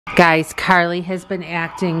Guys, Carly has been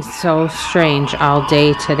acting so strange all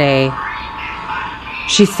day today.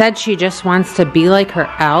 She said she just wants to be like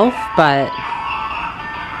her elf, but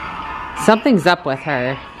something's up with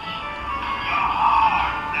her.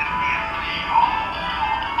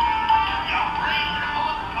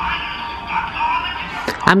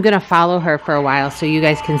 I'm gonna follow her for a while so you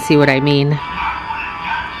guys can see what I mean.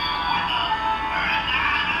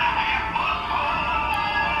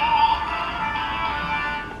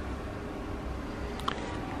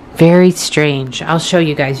 Very strange. I'll show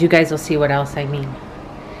you guys. You guys will see what else I mean.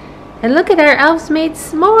 And look at our elves made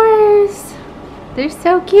s'mores. They're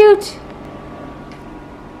so cute.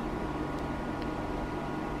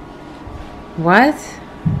 What?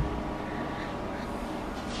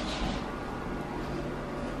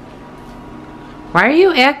 Why are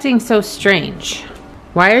you acting so strange?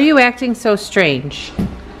 Why are you acting so strange?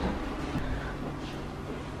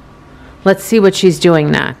 Let's see what she's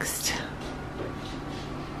doing next.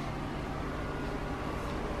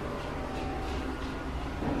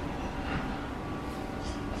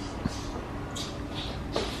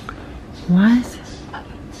 What?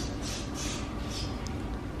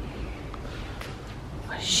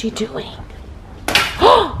 What is she doing?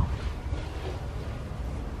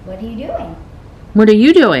 What are you doing? What are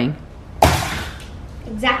you doing?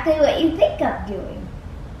 Exactly what you think I'm doing.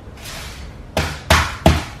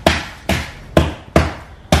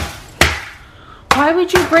 Why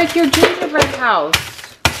would you break your gingerbread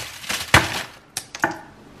house?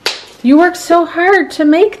 You worked so hard to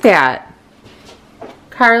make that.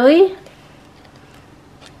 Carly?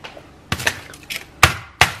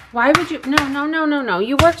 Why would you? No.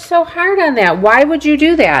 You worked so hard on that. Why would you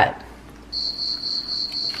do that?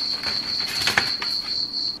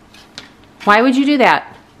 Why would you do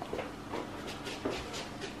that?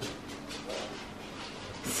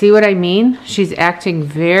 See what I mean? She's acting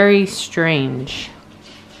very strange.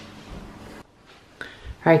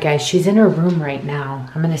 All right, guys, she's in her room right now.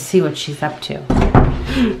 I'm gonna see what she's up to.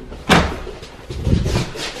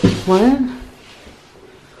 What?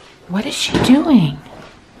 What is she doing?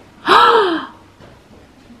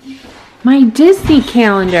 My Disney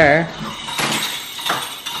calendar.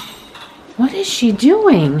 What is she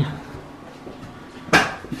doing?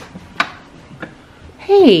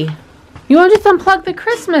 Hey, you want to just unplug the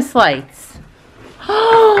Christmas lights?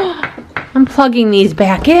 I'm plugging these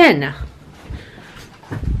back in.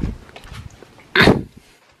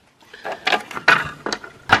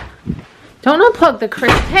 Don't unplug the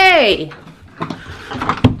Hey!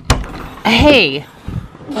 Hey!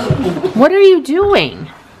 What are you doing?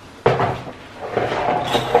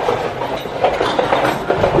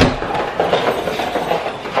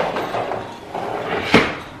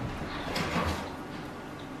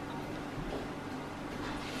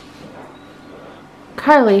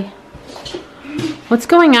 Carly, what's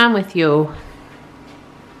going on with you?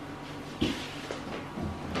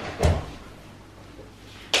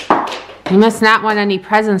 You must not want any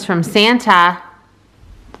presents from Santa.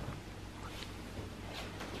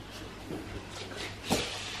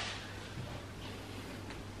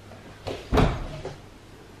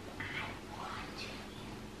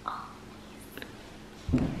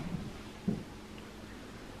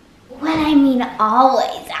 When I mean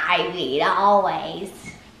always, I mean always.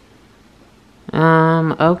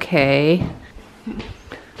 Okay.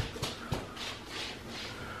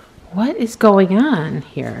 What is going on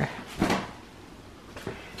here?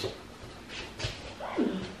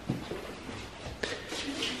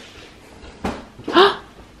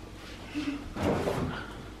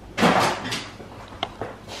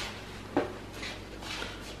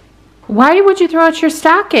 Why would you throw out your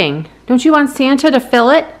stocking? Don't you want Santa to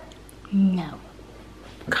fill it? No.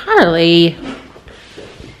 Carly.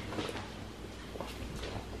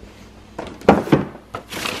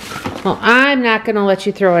 Well, I'm not going to let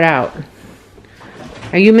you throw it out.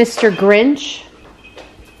 Are you Mr. Grinch?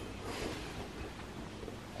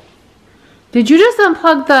 Did you just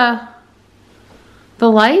unplug the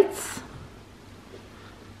lights?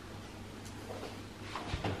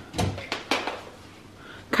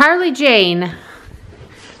 Carly Jane,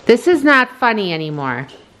 this is not funny anymore.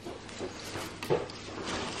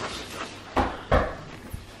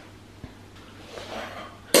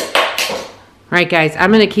 All right, guys,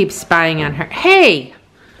 I'm going to keep spying on her. Hey,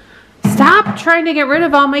 stop trying to get rid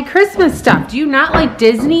of all my Christmas stuff. Do you not like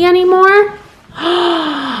Disney anymore?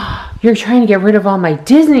 You're trying to get rid of all my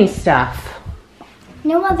Disney stuff.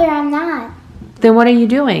 No, Mother, I'm not. Then what are you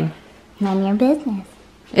doing? None of your business.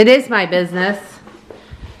 It is my business.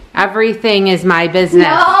 Everything is my business.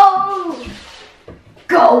 No!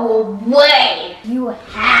 Go away! You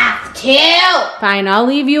have 2. Fine, I'll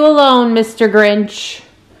leave you alone, Mr. Grinch.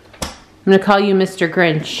 I'm gonna call you Mr.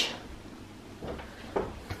 Grinch.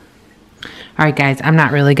 All right, guys, I'm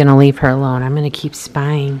not really gonna leave her alone. I'm gonna keep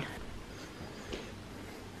spying.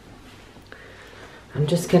 I'm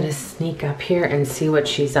just gonna sneak up here and see what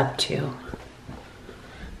she's up to.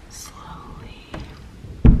 Slowly.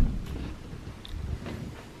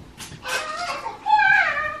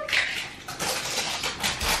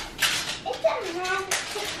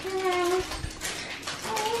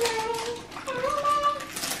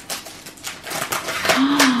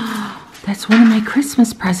 That's one of my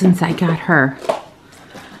Christmas presents I got her.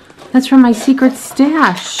 That's from my secret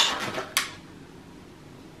stash.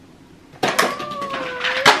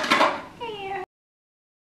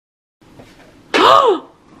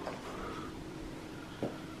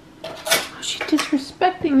 She's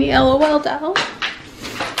disrespecting the LOL doll.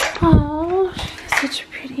 Oh, she has such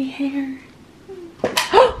pretty hair.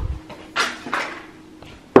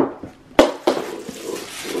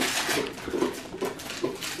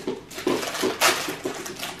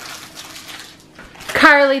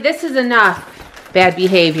 Carly, this is enough bad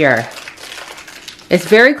behavior. It's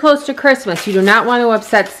very close to Christmas. You do not want to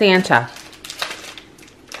upset Santa.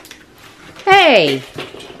 Hey!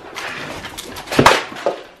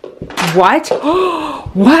 What?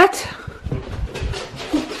 What?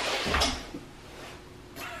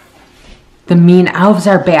 The mean elves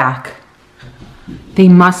are back. They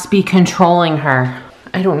must be controlling her.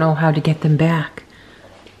 I don't know how to get them back.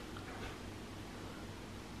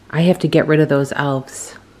 I have to get rid of those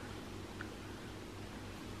elves.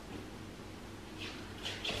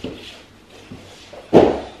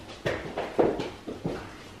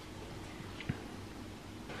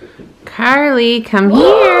 Carly, come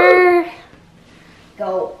here.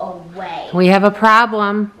 Go away. We have a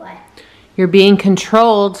problem. What? You're being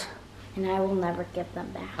controlled. And I will never give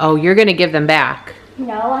them back. Oh, you're going to give them back.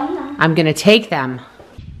 No, I'm not. I'm going to take them.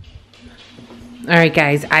 All right,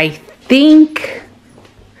 guys. I think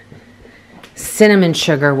cinnamon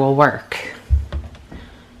sugar will work.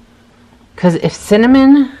 Because if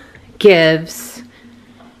cinnamon gives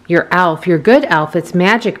your elf, your good elf, its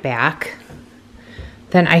magic back,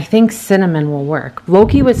 then I think cinnamon will work.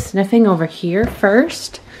 Loki was sniffing over here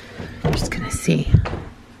first. I'm just going to see.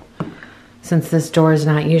 Since this door is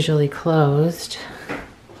not usually closed.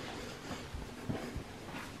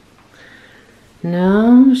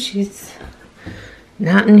 No, she's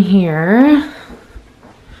not in here.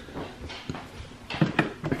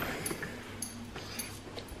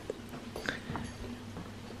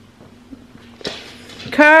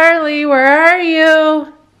 Carly, where are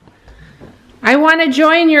you? I want to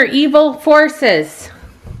join your evil forces.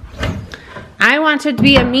 I want to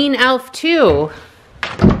be a mean elf too.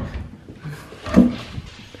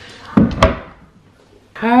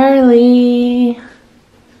 Carly,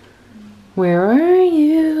 where are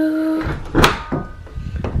you?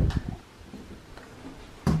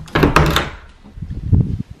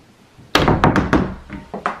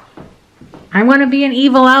 I want to be an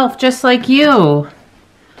evil elf just like you.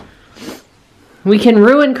 We can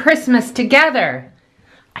ruin Christmas together.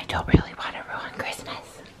 I don't really want to ruin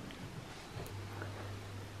Christmas.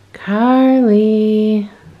 Carly.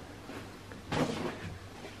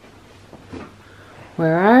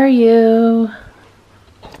 Where are you?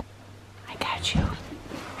 I got you.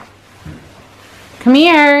 Come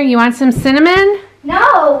here. You want some cinnamon?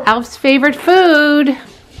 No. Elf's favorite food.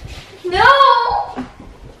 No.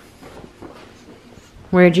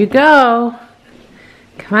 Where'd you go?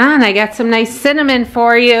 Come on, I got some nice cinnamon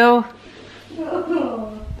for you.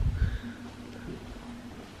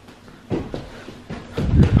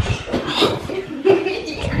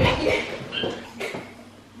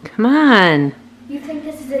 Come on. You think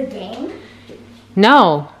this is a game?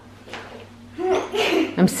 No.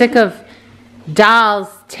 I'm sick of dolls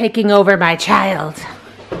taking over my child.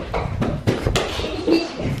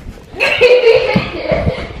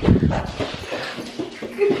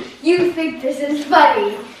 You think this is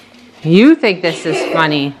funny? You think this is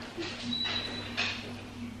funny.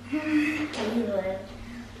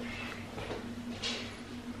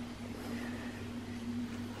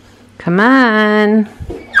 Come on.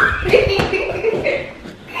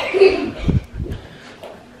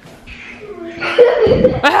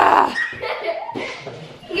 Ah!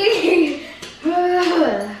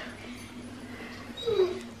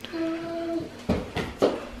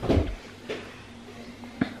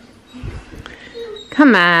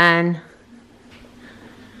 Come on.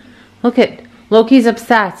 Look at Loki's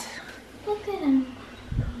upset. Look at him.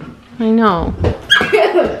 I know.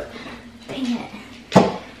 Dang it.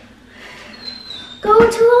 Go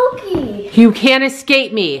to Loki. You can't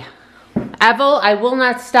escape me. Evel, I will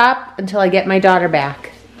not stop until I get my daughter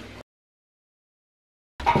back.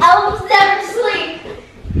 Elves never sleep.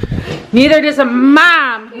 Neither does a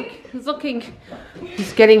mom who's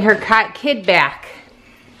getting her kid back.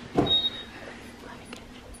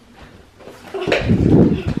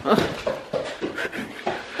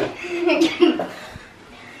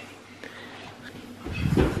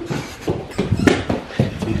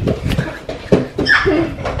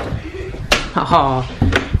 Oh,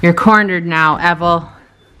 you're cornered now, Evel.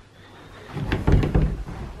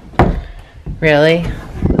 Really?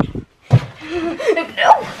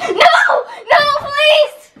 No,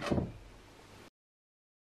 please.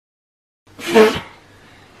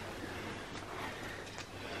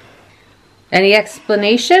 Any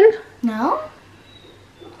explanation? No.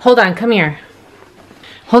 Hold on, come here.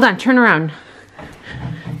 Hold on, turn around.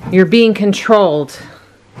 You're being controlled.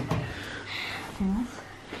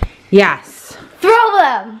 Yes. Throw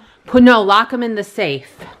them. No, lock them in the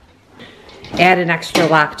safe. Add an extra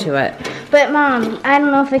lock to it. But Mom, I don't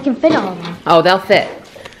know if it can fit all of them. Oh, they'll fit.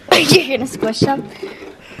 You're gonna squish them?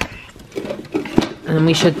 And then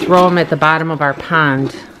we should throw them at the bottom of our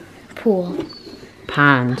pond. Pool.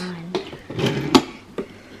 Pond.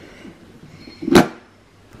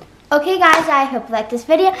 Okay guys, I hope you liked this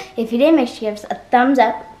video. If you did, make sure you give us a thumbs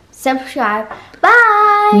up, subscribe.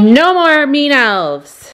 Bye! No more mean elves.